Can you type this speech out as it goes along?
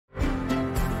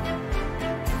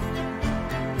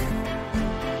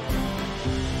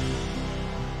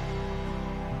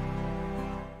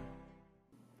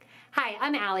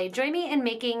I'm Allie. Join me in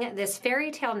making this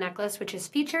fairytale necklace, which is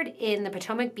featured in the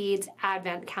Potomac Beads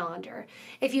Advent Calendar.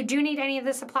 If you do need any of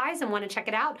the supplies and want to check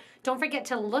it out, don't forget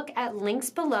to look at links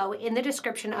below in the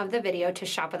description of the video to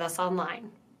shop with us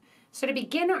online. So to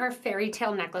begin our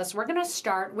fairytale necklace, we're going to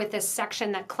start with this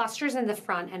section that clusters in the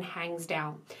front and hangs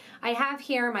down. I have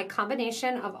here my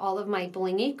combination of all of my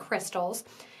blingy crystals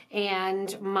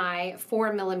and my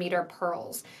 4mm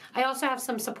pearls. I also have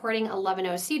some supporting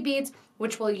 11/0 seed beads,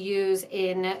 which we'll use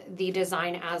in the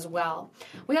design as well.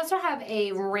 We also have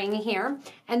a ring here,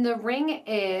 and the ring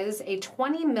is a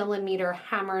 20mm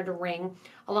hammered ring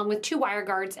along with 2 wire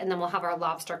guards, and then we'll have our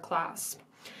lobster clasp.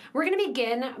 We're going to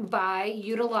begin by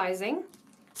utilizing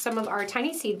some of our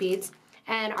tiny seed beads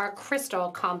and our crystal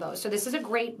combo. So this is a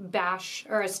great bash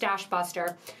or a stash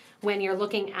buster when you're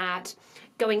looking at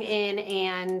going in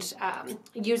and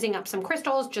using up some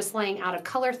crystals, just laying out a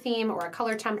color theme or a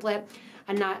color template,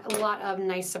 and a lot of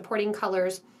nice supporting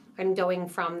colors, and going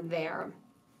from there.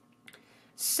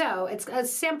 So it's a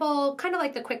sample, kind of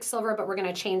like the Quicksilver, but we're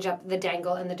going to change up the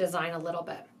dangle and the design a little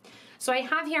bit. So I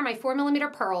have here my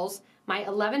 4mm pearls, my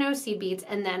 11/0 seed beads,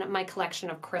 and then my collection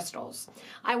of crystals.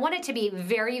 I want it to be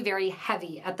very, very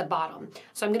heavy at the bottom.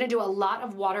 So I'm going to do a lot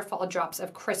of waterfall drops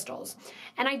of crystals.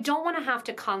 And I don't want to have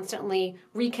to constantly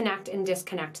reconnect and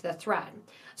disconnect the thread.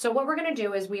 So what we're going to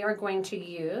do is we are going to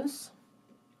use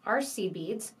our seed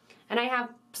beads. And I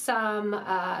have some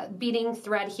beading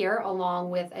thread here along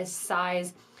with a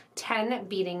size 10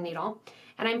 beading needle.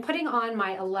 And I'm putting on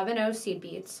my 11/0 seed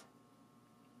beads,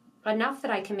 enough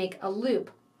that I can make a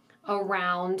loop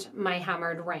around my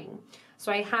hammered ring.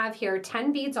 So I have here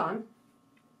 10 beads on.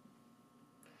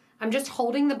 I'm just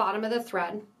holding the bottom of the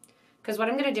thread because what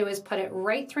I'm going to do is put it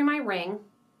right through my ring.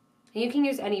 And you can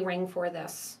use any ring for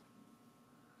this.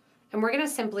 And we're going to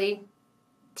simply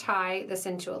tie this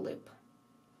into a loop.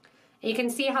 And you can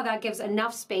see how that gives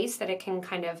enough space that it can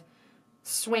kind of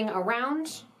swing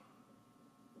around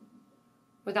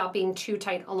without being too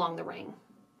tight along the ring.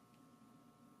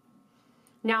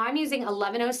 Now I'm using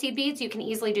 11/0 seed beads. You can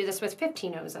easily do this with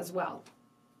 15/0s as well.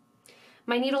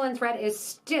 My needle and thread is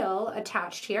still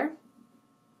attached here.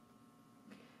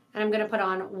 And I'm going to put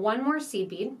on one more seed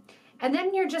bead. And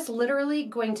then you're just literally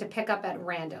going to pick up at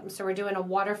random. So we're doing a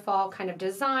waterfall kind of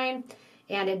design,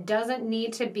 and it doesn't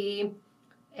need to be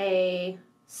a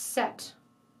set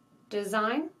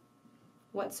design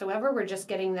whatsoever. We're just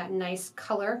getting that nice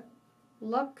color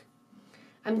look.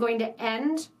 I'm going to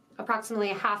end approximately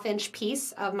a 1/2 inch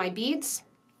piece of my beads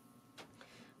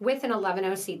with an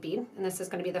 11/0 seed bead, and this is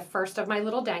going to be the first of my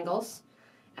little dangles.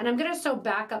 And I'm going to sew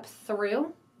back up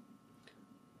through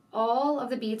all of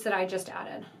the beads that I just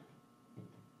added,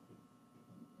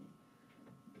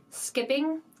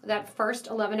 skipping that first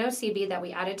 11/0 seed bead that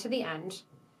we added to the end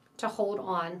to hold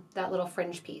on that little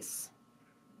fringe piece.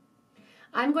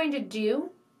 I'm going to do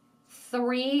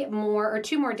 2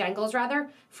 more dangles rather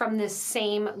from this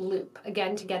same loop,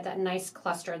 again to get that nice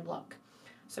clustered look.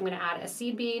 So I'm going to add a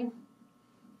seed bead,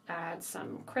 add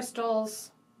some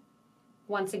crystals.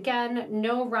 Once again,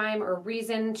 no rhyme or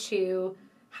reason to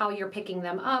how you're picking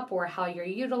them up or how you're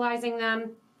utilizing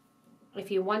them.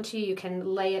 If you want to, you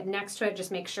can lay it next to it.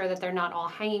 Just make sure that they're not all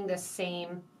hanging the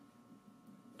same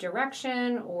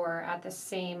direction or at the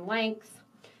same length,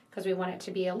 because we want it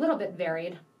to be a little bit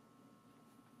varied.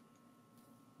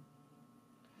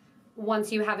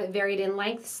 Once you have it varied in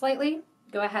length slightly,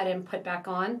 go ahead and put back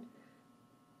on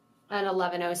an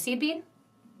 11/0 seed bead.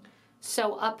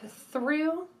 Sew up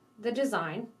through the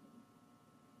design,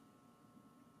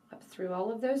 up through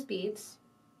all of those beads,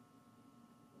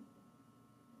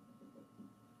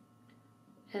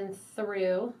 and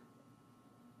through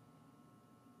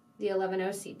the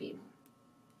 11/0 seed bead.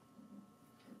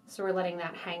 So we're letting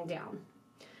that hang down.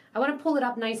 I want to pull it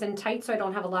up nice and tight so I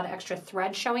don't have a lot of extra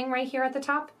thread showing right here at the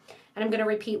top. And I'm going to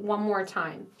repeat one more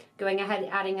time. Going ahead,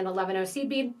 adding an 11/0 seed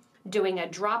bead, doing a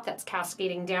drop that's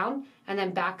cascading down, and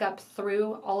then back up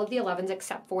through all of the 11s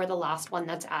except for the last one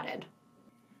that's added.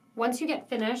 Once you get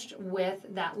finished with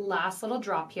that last little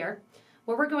drop here,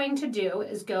 what we're going to do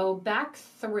is go back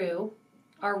through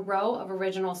our row of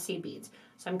original seed beads.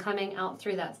 So I'm coming out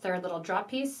through that third little drop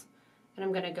piece, and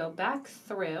I'm going to go back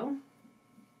through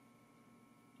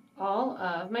all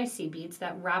of my seed beads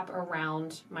that wrap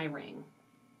around my ring.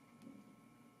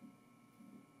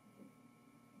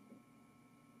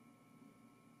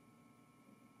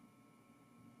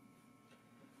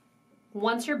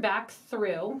 Once you're back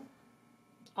through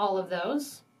all of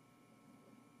those,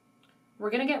 we're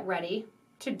going to get ready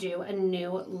to do a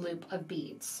new loop of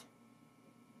beads.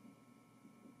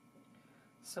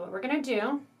 So what we're going to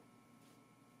do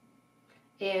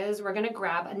is we're going to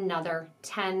grab another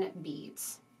 10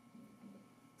 beads.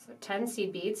 So 10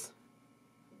 seed beads.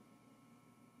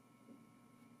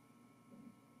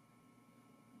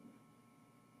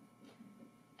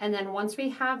 And then once we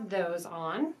have those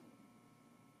on,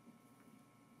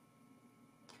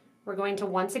 we're going to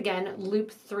once again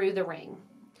loop through the ring.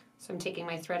 So I'm taking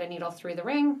my thread and needle through the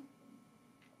ring,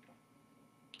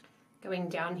 going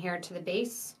down here to the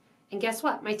base, and guess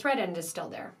what? My thread end is still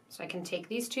there. So I can take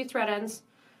these two thread ends,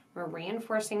 we're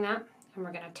reinforcing that, and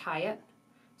we're going to tie it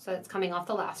so it's coming off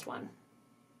the last one.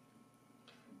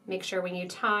 Make sure when you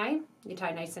tie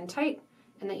nice and tight,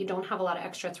 and that you don't have a lot of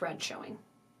extra thread showing.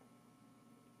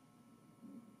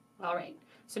 All right,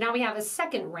 so now we have a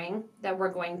second ring that we're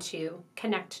going to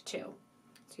connect to.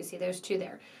 So you see those two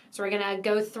there. So we're going to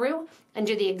go through and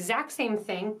do the exact same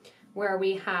thing where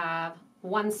we have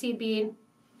one seed bead,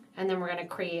 and then we're going to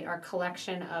create our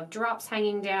collection of drops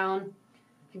hanging down.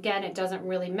 Again, it doesn't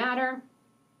really matter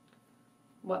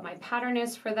what my pattern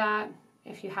is for that.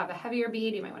 If you have a heavier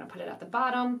bead, you might want to put it at the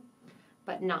bottom,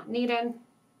 but not needed. And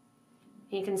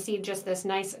you can see just this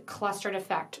nice clustered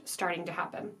effect starting to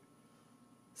happen.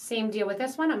 Same deal with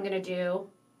this one. I'm going to do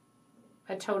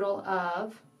a total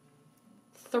of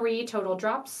 3 total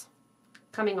drops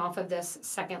coming off of this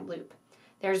second loop.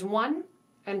 There's 1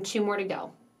 and 2 more to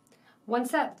go.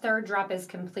 Once that third drop is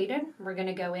completed, we're going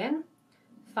to go in,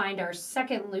 find our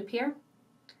second loop here,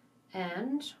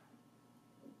 and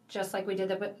just like we did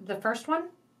the first one,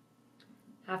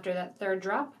 after that third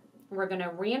drop, we're going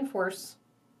to reinforce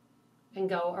and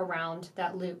go around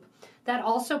that loop. That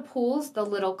also pulls the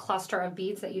little cluster of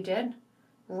beads that you did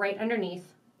right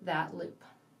underneath that loop.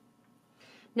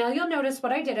 Now you'll notice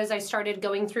what I did is I started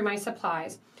going through my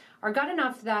supplies. I got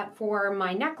enough that for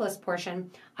my necklace portion,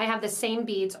 I have the same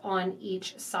beads on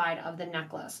each side of the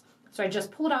necklace. So I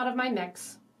just pulled out of my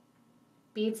mix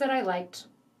beads that I liked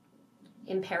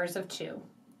in pairs of 2.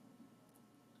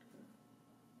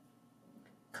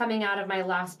 Coming out of my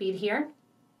last bead here,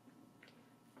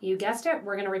 you guessed it,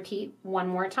 we're going to repeat one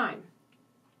more time.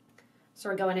 So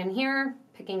we're going in here,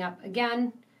 picking up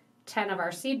again 10 of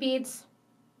our seed beads,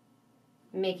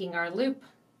 making our loop.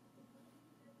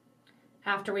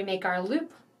 After we make our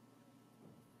loop,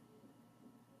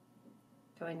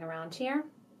 going around here,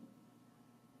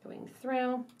 going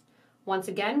through, once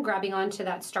again grabbing onto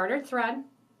that starter thread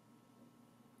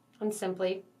and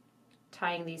simply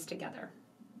tying these together.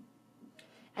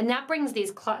 And that brings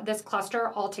this cluster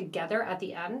all together at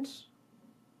the end,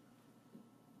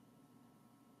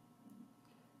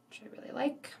 which I really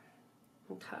like.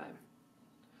 Okay.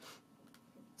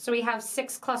 So we have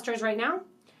 6 clusters right now.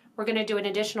 We're going to do an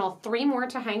additional 3 more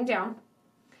to hang down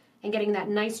and getting that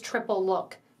nice triple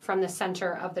look from the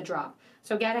center of the drop.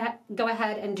 So go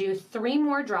ahead and do 3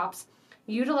 more drops,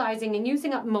 utilizing and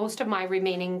using up most of my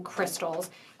remaining crystals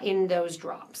in those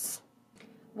drops.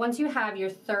 Once you have your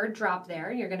third drop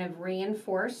there, you're going to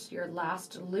reinforce your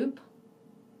last loop,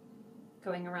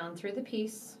 going around through the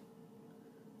piece,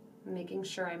 making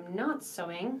sure I'm not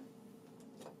sewing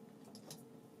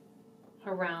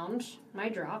around my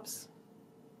drops.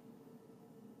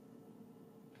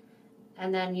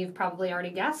 And then you've probably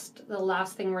already guessed, the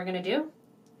last thing we're going to do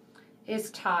is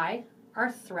tie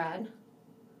our thread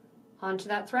onto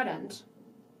that thread end.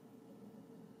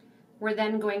 We're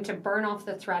then going to burn off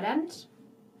the thread end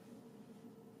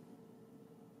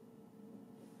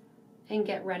and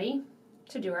get ready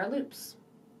to do our loops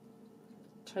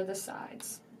to the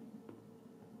sides.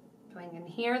 Going in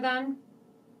here then,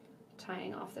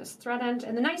 tying off this thread end.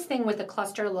 And the nice thing with a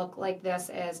cluster look like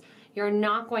this is you're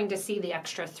not going to see the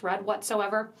extra thread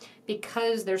whatsoever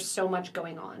because there's so much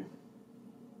going on.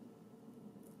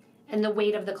 And the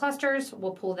weight of the clusters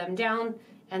will pull them down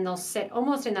and they'll sit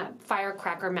almost in that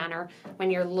firecracker manner when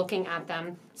you're looking at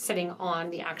them sitting on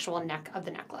the actual neck of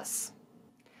the necklace.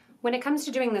 When it comes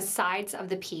to doing the sides of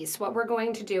the piece, what we're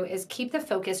going to do is keep the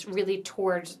focus really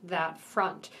towards that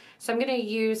front. So I'm going to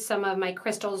use some of my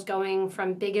crystals going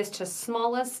from biggest to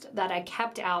smallest that I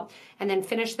kept out, and then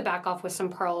finish the back off with some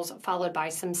pearls followed by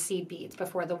some seed beads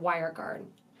before the wire guard.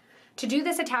 To do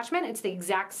this attachment, it's the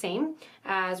exact same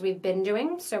as we've been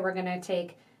doing. So we're going to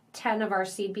take 10 of our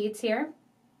seed beads here,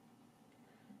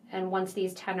 and once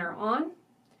these 10 are on,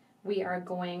 we are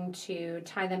going to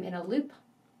tie them in a loop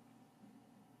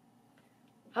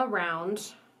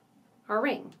around our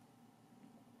ring.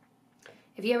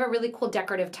 If you have a really cool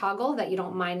decorative toggle that you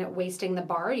don't mind wasting the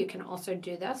bar, you can also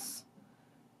do this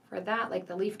for that. Like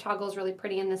the leaf toggle is really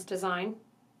pretty in this design.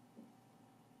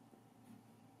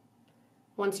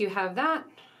 Once you have that,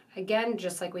 again,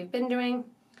 just like we've been doing,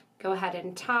 go ahead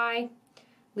and tie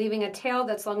leaving a tail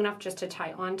that's long enough just to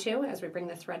tie onto as we bring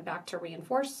the thread back to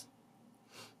reinforce.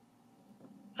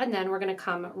 And then we're going to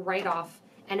come right off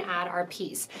and add our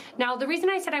piece. Now, the reason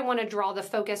I said I want to draw the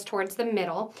focus towards the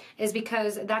middle is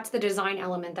because that's the design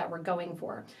element that we're going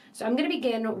for. So I'm going to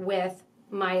begin with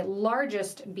my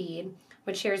largest bead,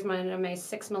 which here's one of my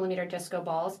 6mm disco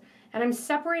balls, and I'm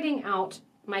separating out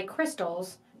my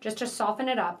crystals just to soften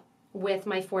it up with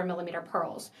my 4mm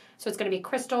pearls. So it's going to be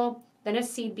crystal, then a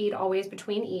seed bead always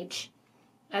between each,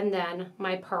 and then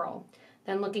my pearl.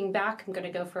 Then looking back, I'm going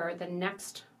to go for the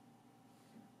next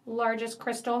largest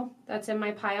crystal that's in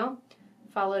my pile,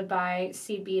 followed by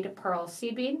seed bead, pearl,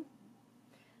 seed bead.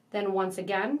 Then once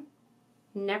again,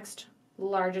 next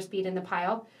largest bead in the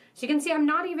pile. So you can see I'm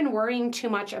not even worrying too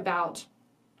much about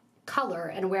color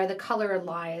and where the color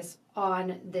lies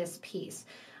on this piece.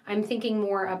 I'm thinking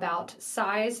more about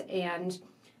size and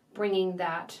bringing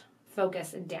that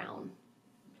focus down.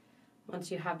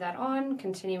 Once you have that on,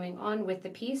 continuing on with the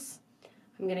piece,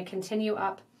 I'm going to continue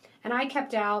up. And I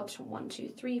kept out 1, 2,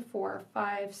 3, 4,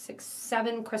 5, 6,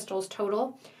 7 crystals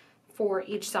total for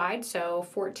each side, so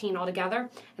 14 altogether.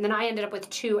 And then I ended up with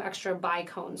 2 extra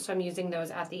bicones, so I'm using those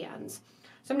at the ends.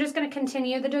 So I'm just going to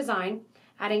continue the design,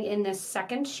 adding in this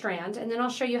second strand, and then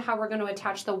I'll show you how we're going to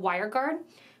attach the wire guard,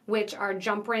 which our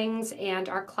jump rings and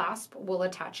our clasp will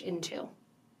attach into.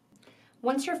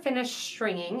 Once you're finished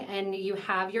stringing and you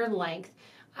have your length,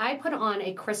 I put on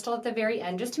a crystal at the very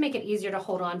end just to make it easier to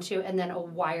hold on to, and then a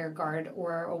wire guard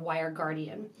or a wire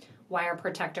guardian, wire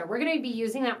protector. We're going to be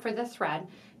using that for the thread,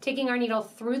 taking our needle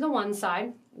through the one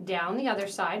side, down the other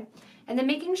side, and then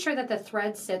making sure that the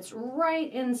thread sits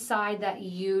right inside that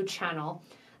U channel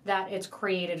that it's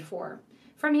created for.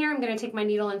 From here, I'm going to take my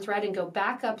needle and thread and go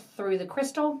back up through the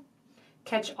crystal,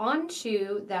 catch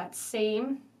onto that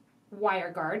same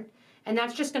wire guard, and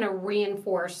that's just going to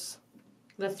reinforce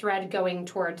the thread going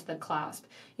towards the clasp.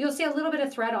 You'll see a little bit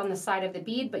of thread on the side of the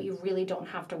bead, but you really don't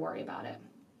have to worry about it.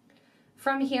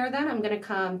 From here then, I'm going to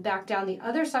come back down the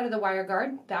other side of the wire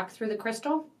guard, back through the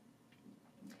crystal,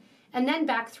 and then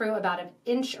back through about 1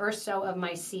 inch or so of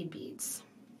my seed beads.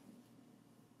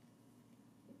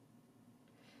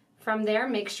 From there,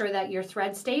 make sure that your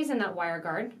thread stays in that wire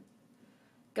guard.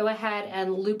 Go ahead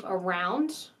and loop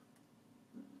around,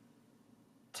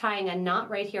 tying a knot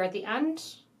right here at the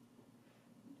end.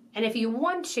 And if you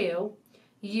want to,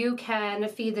 you can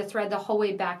feed the thread the whole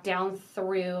way back down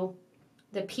through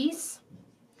the piece.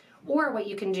 Or what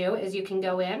you can do is you can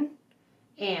go in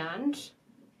and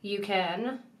you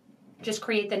can just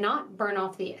create the knot, burn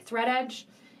off the thread edge,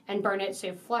 and burn it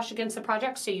so flush against the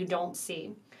project so you don't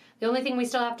see. The only thing we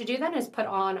still have to do then is put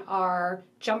on our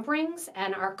jump rings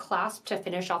and our clasp to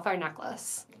finish off our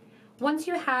necklace. Once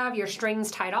you have your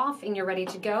strings tied off and you're ready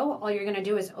to go, all you're going to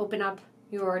do is open up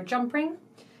your jump ring,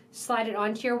 slide it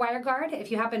onto your wire guard.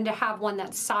 If you happen to have one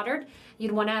that's soldered,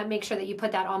 you'd want to make sure that you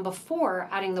put that on before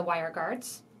adding the wire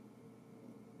guards.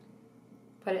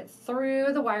 Put it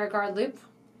through the wire guard loop.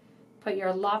 Put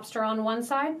your lobster on one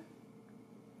side.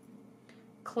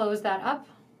 Close that up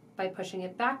by pushing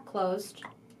it back closed.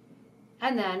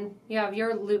 And then you have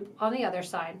your loop on the other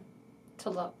side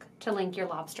to link your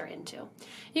lobster into.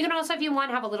 You can also, if you want,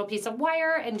 have a little piece of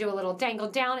wire and do a little dangle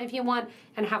down if you want,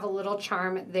 and have a little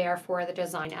charm there for the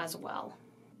design as well.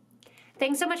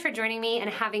 Thanks so much for joining me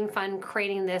and having fun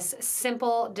creating this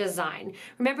simple design.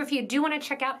 Remember, if you do want to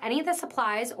check out any of the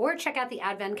supplies or check out the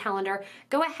advent calendar,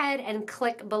 go ahead and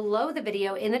click below the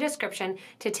video in the description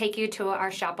to take you to our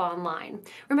shop online.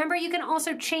 Remember, you can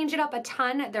also change it up a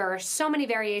ton. There are so many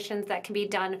variations that can be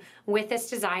done with this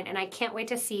design, and I can't wait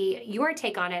to see your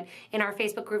take on it in our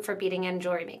Facebook group for beading and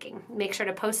jewelry making. Make sure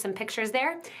to post some pictures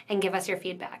there and give us your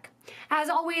feedback. As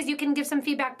always, you can give some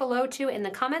feedback below too in the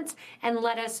comments and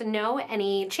let us know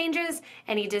any changes,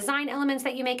 any design elements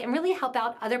that you make, and really help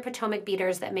out other Potomac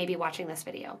beaders that may be watching this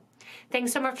video.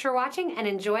 Thanks so much for watching and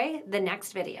enjoy the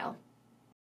next video.